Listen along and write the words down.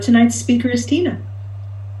Tonight's speaker is Tina.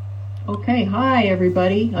 Okay, hi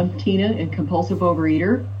everybody. I'm Tina, a compulsive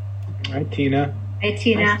overeater. Hi Tina. Hey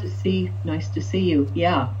Tina. Nice to see you.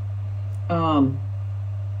 Yeah.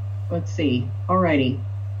 Let's see. Alrighty.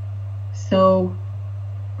 So,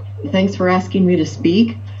 thanks for asking me to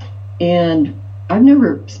speak. And I've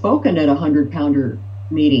never spoken at a 100-pounder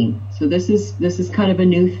meeting, so this is kind of a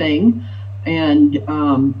new thing,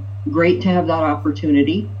 and great to have that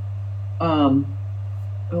opportunity.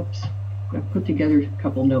 Oops, I put together a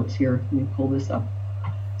couple notes here. Let me pull this up.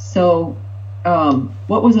 So,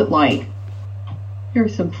 what was it like? Here are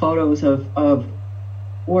some photos of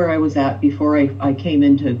where I was at before I came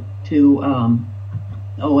into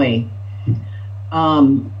OA.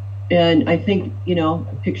 And I think, a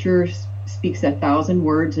picture speaks 1,000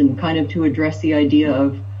 words, and kind of to address the idea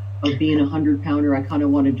of being a 100-pounder, I kind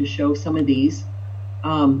of wanted to show some of these.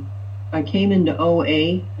 I came into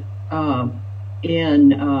OA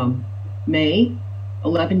in May,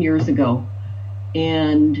 11 years ago,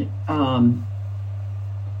 and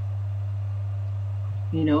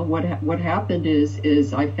what happened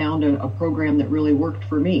is I found a program that really worked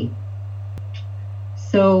for me.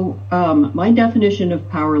 So my definition of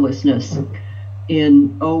powerlessness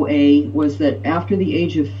in OA was that after the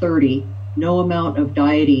age of 30, no amount of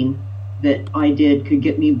dieting that I did could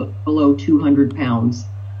get me below 200 pounds.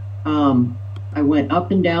 I went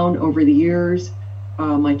up and down over the years.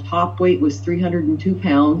 My top weight was 302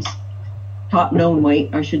 pounds, top known weight,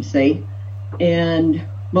 I should say. And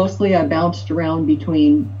mostly I bounced around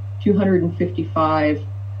between 255,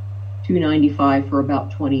 295 for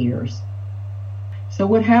about 20 years. So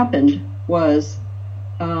what happened was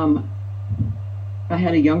I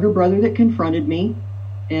had a younger brother that confronted me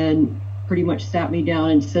and pretty much sat me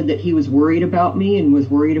down and said that he was worried about me and was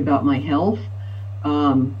worried about my health.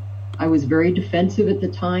 I was very defensive at the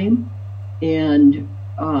time and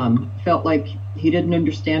felt like he didn't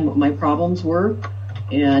understand what my problems were,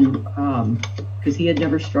 and because he had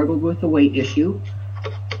never struggled with a weight issue.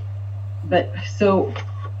 But so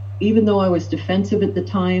even though I was defensive at the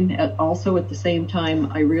time, also at the same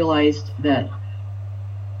time, I realized that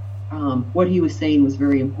what he was saying was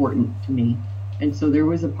very important to me. And so there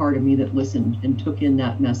was a part of me that listened and took in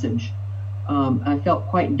that message. I felt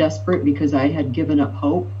quite desperate because I had given up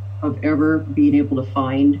hope of ever being able to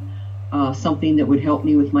find something that would help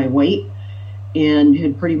me with my weight, and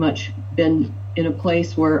had pretty much been in a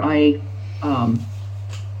place where I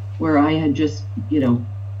had just,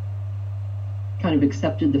 kind of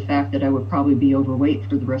accepted the fact that I would probably be overweight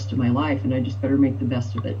for the rest of my life, and I just better make the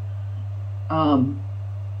best of it.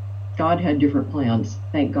 God had different plans,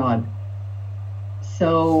 thank God.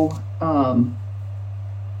 So,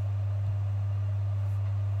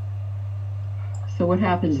 So what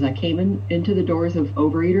happens is I came into the doors of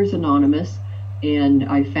Overeaters Anonymous, and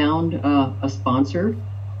I found a sponsor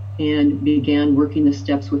and began working the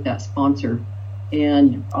steps with that sponsor.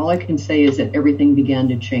 And all I can say is that everything began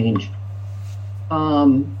to change.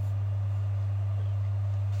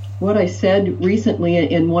 What I said recently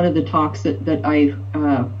in one of the talks that I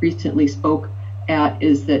recently spoke at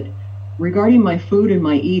is that regarding my food and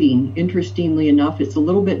my eating, interestingly enough, it's a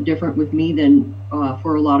little bit different with me than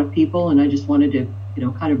for a lot of people, and I just wanted to,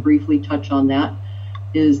 kind of briefly touch on that,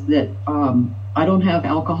 is that I don't have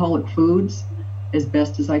alcoholic foods as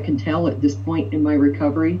best as I can tell at this point in my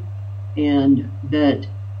recovery, and that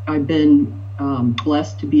I've been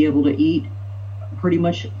blessed to be able to eat pretty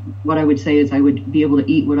much what I would say is I would be able to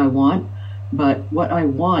eat what I want, but what I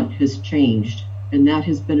want has changed, and that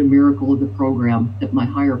has been a miracle of the program that my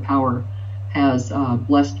higher power has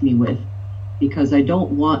blessed me with, because I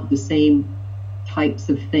don't want the same types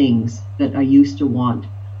of things that I used to want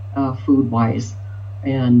food-wise,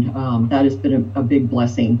 and that has been a big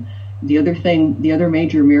blessing. The other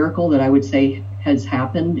major miracle that I would say has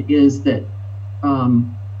happened is that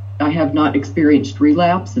I have not experienced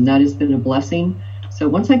relapse, and that has been a blessing. So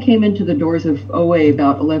once I came into the doors of OA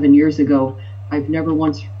about 11 years ago, I've never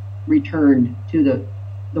once returned to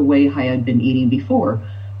the way I had been eating before.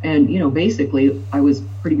 And, basically I was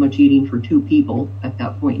pretty much eating for two people at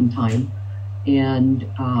that point in time. And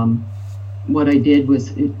what I did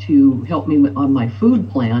was to help me on my food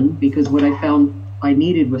plan, because what I found I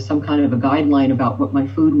needed was some kind of a guideline about what my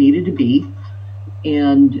food needed to be.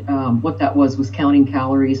 And what that was counting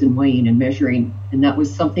calories and weighing and measuring. And that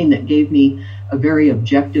was something that gave me a very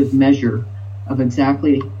objective measure of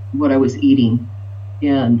exactly what I was eating.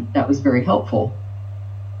 And that was very helpful.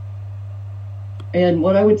 And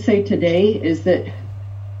what I would say today is that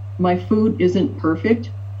my food isn't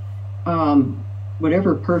perfect,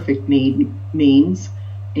 whatever perfect means.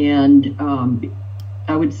 And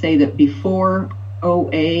I would say that before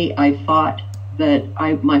OA, I thought that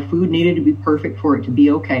my food needed to be perfect for it to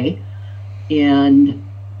be okay. And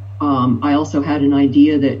I also had an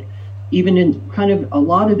idea that even in kind of a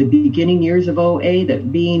lot of the beginning years of OA,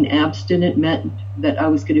 that being abstinent meant that I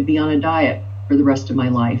was going to be on a diet for the rest of my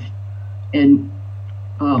life, and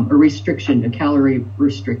a calorie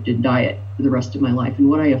restricted diet for the rest of my life. And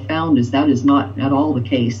what I have found is that is not at all the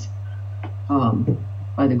case,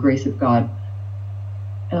 by the grace of God.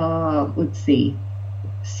 Let's see.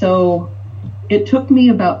 So it took me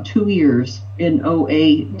about 2 years in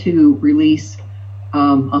OA to release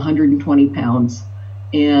 120 pounds.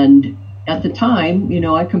 And at the time,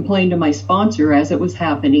 I complained to my sponsor as it was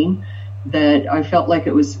happening that I felt like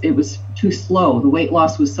it was too slow. The weight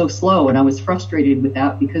loss was so slow, and I was frustrated with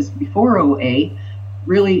that because before OA,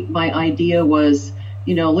 really my idea was,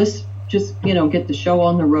 let's just, get the show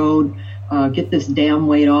on the road, get this damn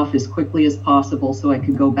weight off as quickly as possible so I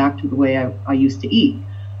could go back to the way I used to eat.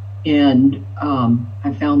 And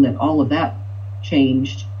I found that all of that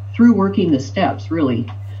changed through working the steps, really,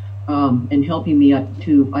 and helping me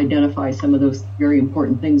to identify some of those very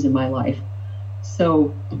important things in my life.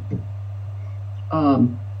 So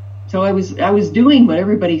I was doing what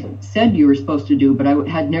everybody said you were supposed to do, but I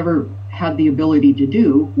had never had the ability to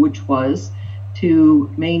do, which was to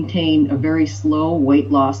maintain a very slow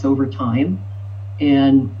weight loss over time,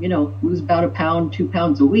 and lose about 1 pound, 2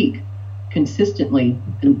 pounds a week consistently,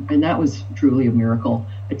 and that was truly a miracle.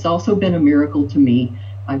 It's also been a miracle to me,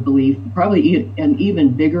 I believe, probably an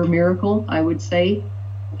even bigger miracle, I would say,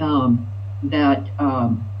 that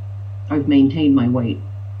I've maintained my weight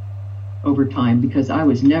over time, because I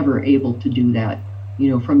was never able to do that.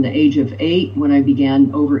 From the age of 8 when I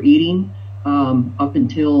began overeating up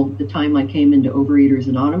until the time I came into Overeaters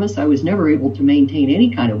Anonymous, I was never able to maintain any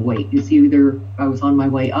kind of weight. It's either I was on my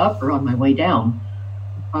way up or on my way down.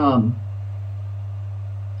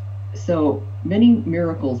 So many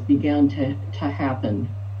miracles began to happen.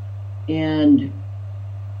 And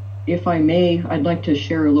if I may, I'd like to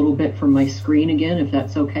share a little bit from my screen again, if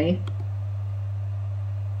that's okay.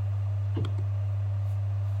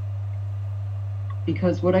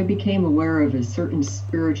 Because what I became aware of is certain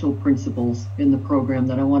spiritual principles in the program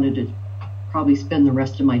that I wanted to probably spend the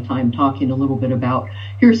rest of my time talking a little bit about.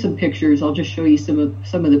 Here's some pictures. I'll just show you some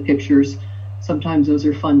of the pictures. Sometimes those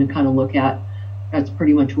are fun to kind of look at. That's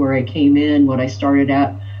pretty much where I came in, what I started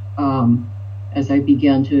at. As I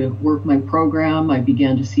began to work my program, I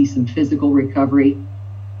began to see some physical recovery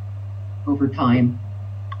over time.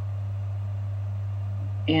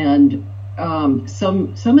 And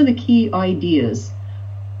some of the key ideas,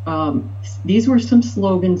 these were some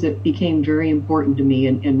slogans that became very important to me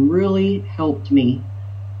and really helped me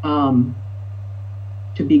to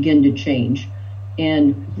begin to change.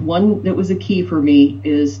 And one that was a key for me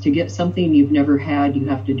is to get something you've never had, you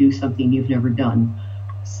have to do something you've never done.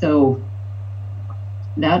 So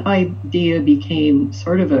that idea became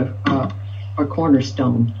sort of a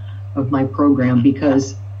cornerstone of my program,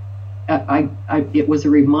 because it was a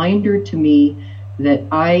reminder to me that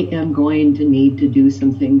I am going to need to do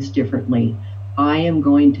some things differently. I am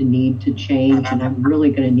going to need to change, and I'm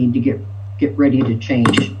really going to need to get ready to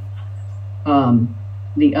change.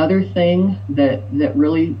 The other thing that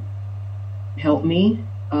really helped me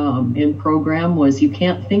in program was you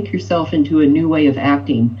can't think yourself into a new way of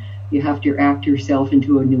acting. You have to act yourself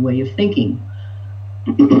into a new way of thinking.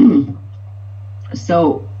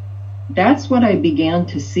 So that's what I began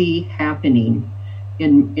to see happening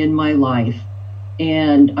in my life.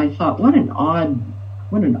 And I thought, what an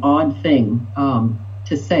odd thing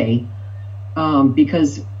to say,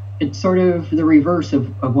 because it's sort of the reverse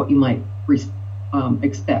of what you might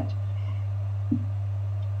expect.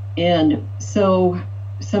 And so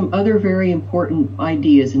some other very important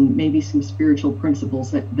ideas and maybe some spiritual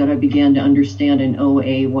principles that I began to understand in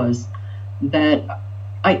OA was that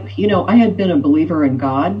I had been a believer in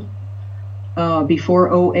God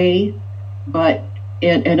before OA, but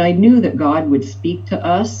I knew that God would speak to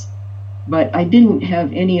us, but I didn't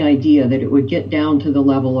have any idea that it would get down to the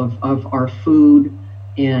level of our food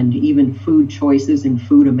and even food choices and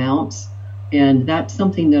food amounts. And that's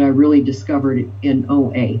something that I really discovered in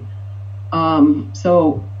OA.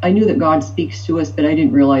 So I knew that God speaks to us, but I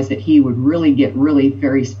didn't realize that he would really get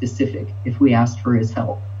very specific if we asked for his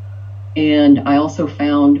help. And I also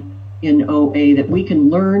found in OA that we can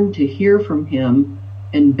learn to hear from him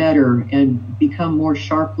and better and become more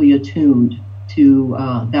sharply attuned to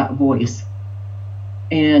that voice.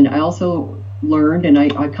 And I also learned, and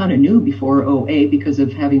I kind of knew before OA because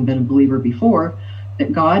of having been a believer before,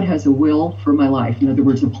 that God has a will for my life. In other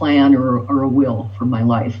words, a plan or a will for my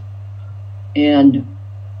life. And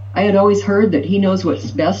I had always heard that he knows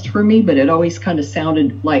what's best for me, but it always kind of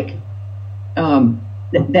sounded like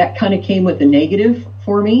that kind of came with a negative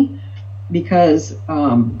for me, because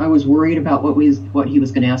I was worried about what he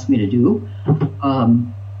was going to ask me to do,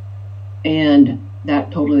 and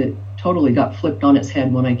that totally got flipped on its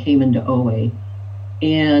head when I came into OA.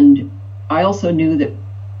 And I also knew that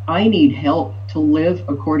I need help to live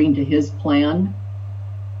according to his plan.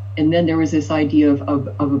 And then there was this idea of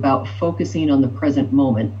about focusing on the present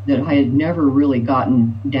moment, that I had never really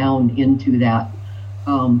gotten down into that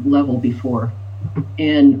level before.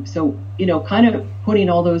 And so, kind of putting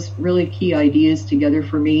all those really key ideas together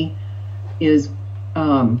for me is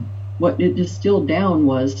what it distilled down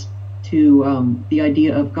was to the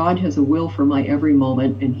idea of God has a will for my every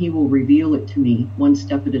moment, and he will reveal it to me one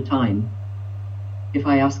step at a time if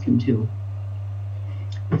I ask him to.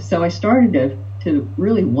 So I started to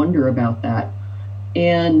really wonder about that.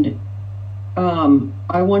 And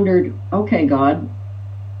I wondered, okay, God,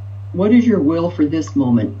 what is your will for this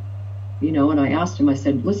moment? And I asked him, I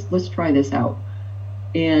said, let's try this out.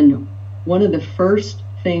 And one of the first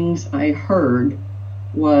things I heard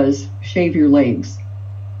was shave your legs.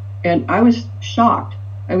 And I was shocked.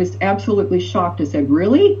 I was absolutely shocked. I said,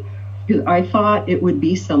 really? Because I thought it would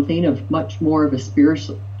be something of much more of a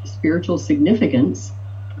spiritual significance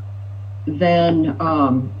than,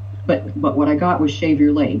 but what I got was shave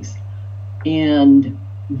your legs. And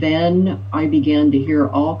then I began to hear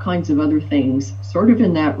all kinds of other things sort of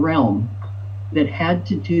in that realm that had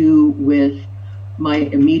to do with my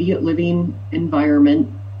immediate living environment,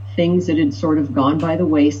 things that had sort of gone by the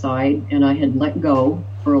wayside and I had let go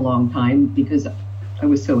for a long time because I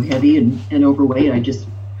was so heavy and overweight. I just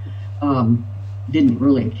didn't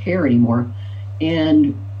really care anymore.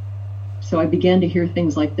 And so I began to hear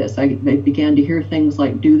things like this. I began to hear things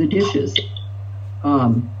like do the dishes,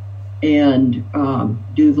 and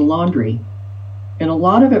do the laundry. And a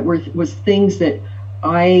lot of it was things that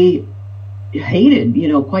I hated,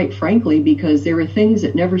 quite frankly, because there were things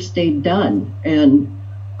that never stayed done and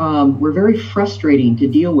were very frustrating to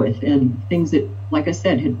deal with, and things that, like I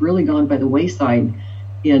said, had really gone by the wayside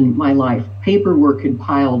in my life. Paperwork had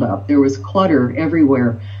piled up. There was clutter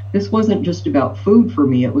everywhere. This wasn't just about food for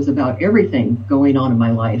me. It was about everything going on in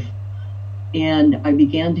my life. And I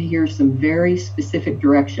began to hear some very specific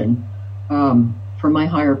direction from my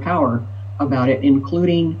higher power about it,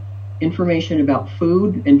 including information about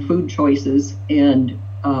food and food choices and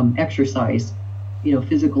exercise,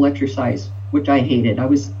 physical exercise, which I hated. I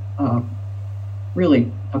was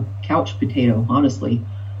really a couch potato, honestly,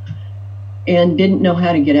 and didn't know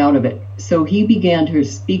how to get out of it. So he began to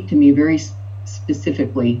speak to me very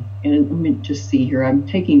specifically. And let me just see here. I'm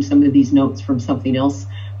taking some of these notes from something else,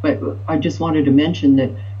 but I just wanted to mention that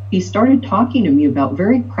he started talking to me about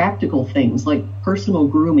very practical things like personal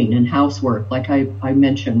grooming and housework, like I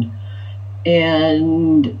mentioned,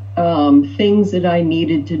 and things that I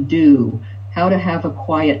needed to do, how to have a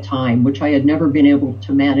quiet time, which I had never been able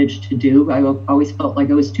to manage to do. I always felt like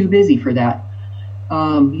I was too busy for that.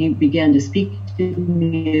 He began to speak to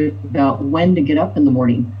me about when to get up in the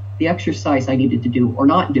morning, the exercise I needed to do or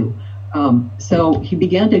not do. So he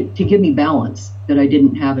began to give me balance that I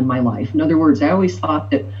didn't have in my life. In other words, I always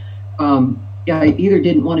thought that I either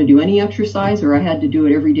didn't want to do any exercise or I had to do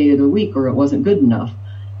it every day of the week or it wasn't good enough.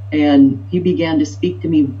 And he began to speak to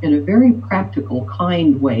me in a very practical,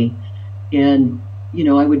 kind way. And,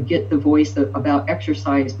 I would get the voice about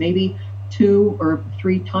exercise maybe 2 or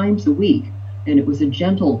 3 times a week. And it was a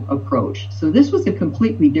gentle approach. So this was a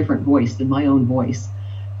completely different voice than my own voice,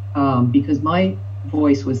 because my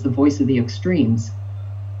voice was the voice of the extremes.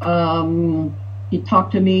 He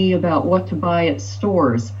talked to me about what to buy at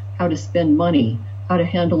stores, how to spend money, how to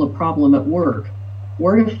handle a problem at work,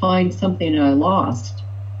 where to find something I lost,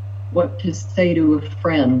 what to say to a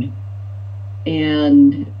friend.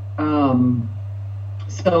 And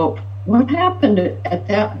so what happened at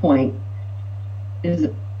that point is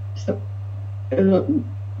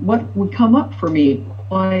what would come up for me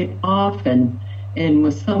quite often and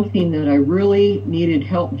was something that I really needed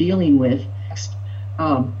help dealing with.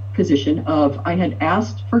 Position of I had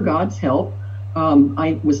asked for God's help.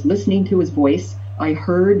 I was listening to his voice. I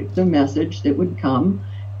heard the message that would come,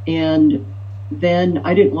 and then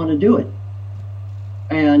I didn't want to do it.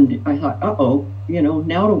 And I thought,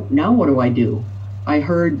 now what do I do? I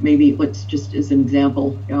heard, maybe let's just as an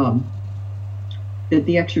example, that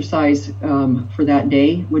the exercise for that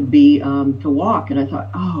day would be to walk. And I thought,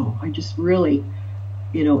 I just really,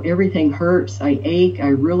 everything hurts. I ache. I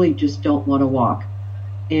really just don't want to walk.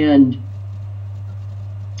 And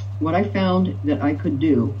what I found that I could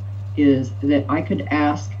do is that I could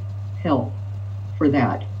ask help for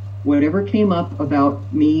that. whatever came up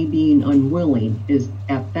about me being unwilling is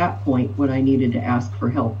at that point what I needed to ask for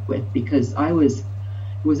help with, because it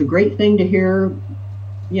was a great thing to hear,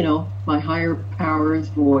 my higher power's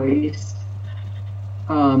voice,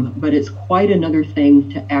 but it's quite another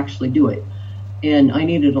thing to actually do it. And I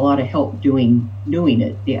needed a lot of help doing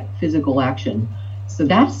it, the physical action. So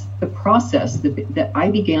that's the process that I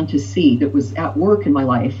began to see that was at work in my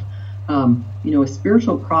life. A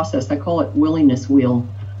spiritual process, I call it willingness wheel,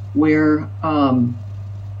 where,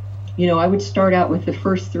 I would start out with the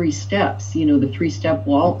first 3 steps, the 3-step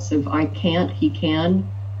waltz of I can't, he can,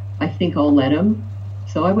 I think I'll let him.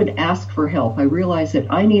 So I would ask for help. I realized that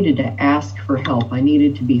I needed to ask for help. I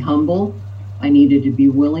needed to be humble. I needed to be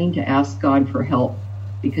willing to ask God for help,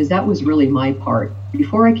 because that was really my part.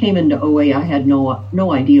 Before I came into OA, I had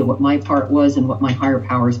no idea what my part was and what my higher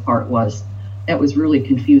power's part was. That was really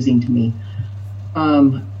confusing to me.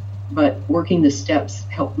 But working the steps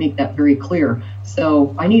helped make that very clear.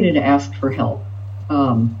 So I needed to ask for help.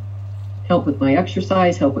 Help with my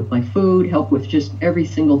exercise, help with my food, help with just every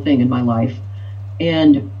single thing in my life.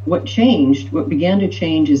 And what began to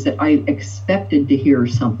change is that I expected to hear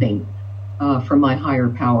something from my higher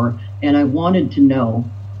power, and I wanted to know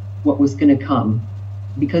what was going to come.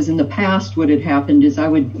 Because in the past, what had happened is I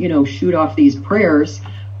would, shoot off these prayers,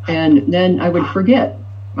 and then I would forget.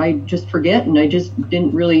 I just forget, and I just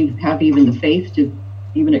didn't really have even the faith to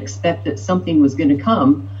even expect that something was going to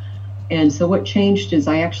come. And so what changed is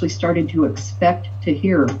I actually started to expect to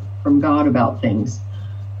hear from God about things.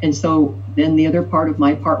 And so then the other part of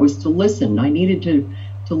my part was to listen. I needed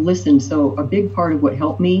to listen. So a big part of what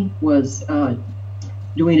helped me was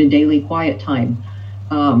doing a daily quiet time.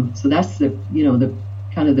 So that's the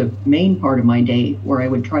kind of the main part of my day, where I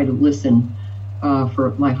would try to listen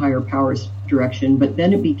for my higher power's direction. But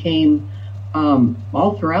then it became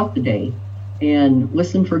all throughout the day, and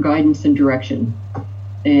listen for guidance and direction.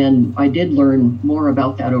 And I did learn more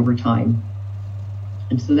about that over time.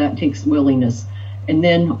 And so that takes willingness. And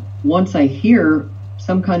then once I hear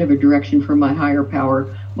some kind of a direction from my higher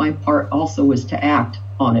power, my part also was to act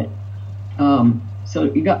on it.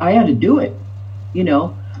 So I had to do it,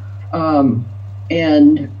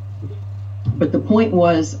 but the point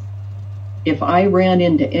was, if I ran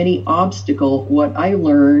into any obstacle, what I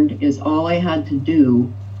learned is all I had to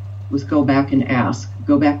do was go back to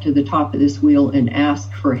the top of this wheel and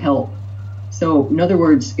ask for help. So in other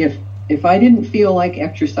words, if I didn't feel like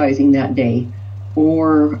exercising that day,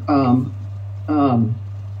 or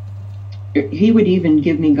he would even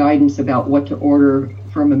give me guidance about what to order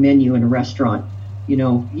from a menu in a restaurant.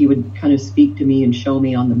 He would kind of speak to me and show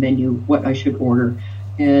me on the menu what I should order.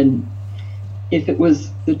 And if it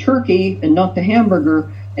was the turkey and not the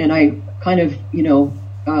hamburger, and I kind of,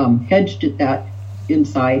 hedged at that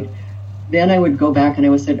inside, then I would go back and I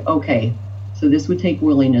would say, okay, so this would take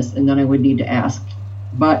willingness, and then I would need to ask,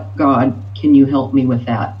 but God, can you help me with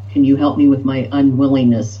that? Can you help me with my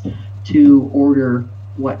unwillingness to order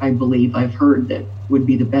what I believe I've heard that would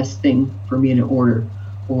be the best thing for me to order,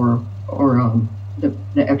 or the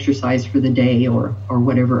exercise for the day, or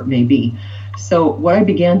whatever it may be. So what I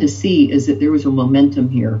began to see is that there was a momentum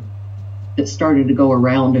here that started to go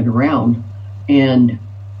around and around. And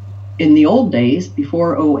in the old days,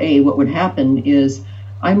 before OA, what would happen is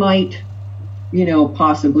I might,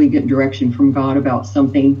 possibly get direction from God about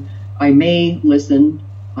something. I may listen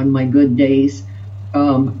on my good days.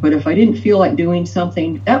 But if I didn't feel like doing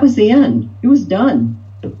something, that was the end. It was done,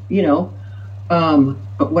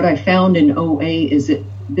 But what I found in OA is that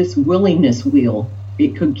this willingness wheel,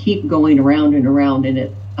 it could keep going around and around,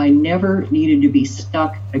 and I never needed to be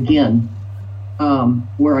stuck again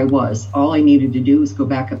where I was. All I needed to do was go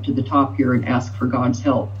back up to the top here and ask for God's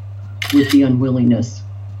help with the unwillingness.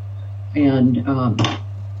 And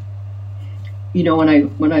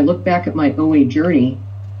when I look back at my OA journey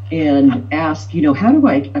and ask, how do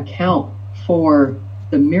I account for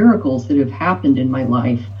the miracles that have happened in my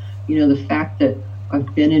life? The fact that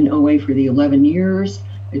I've been in OA for the 11 years.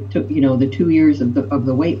 It took, the 2 years of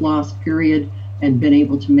the weight loss period, and been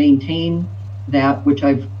able to maintain that, which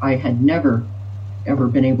I had never, ever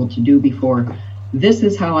been able to do before. This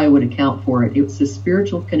is how I would account for it. It's a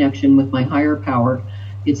spiritual connection with my higher power.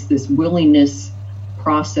 It's this willingness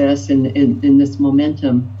process and this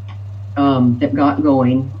momentum that got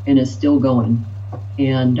going and is still going.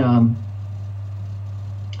 And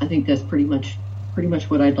I think that's pretty much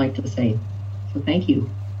what I'd like to say. So thank you.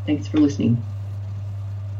 Thanks for listening.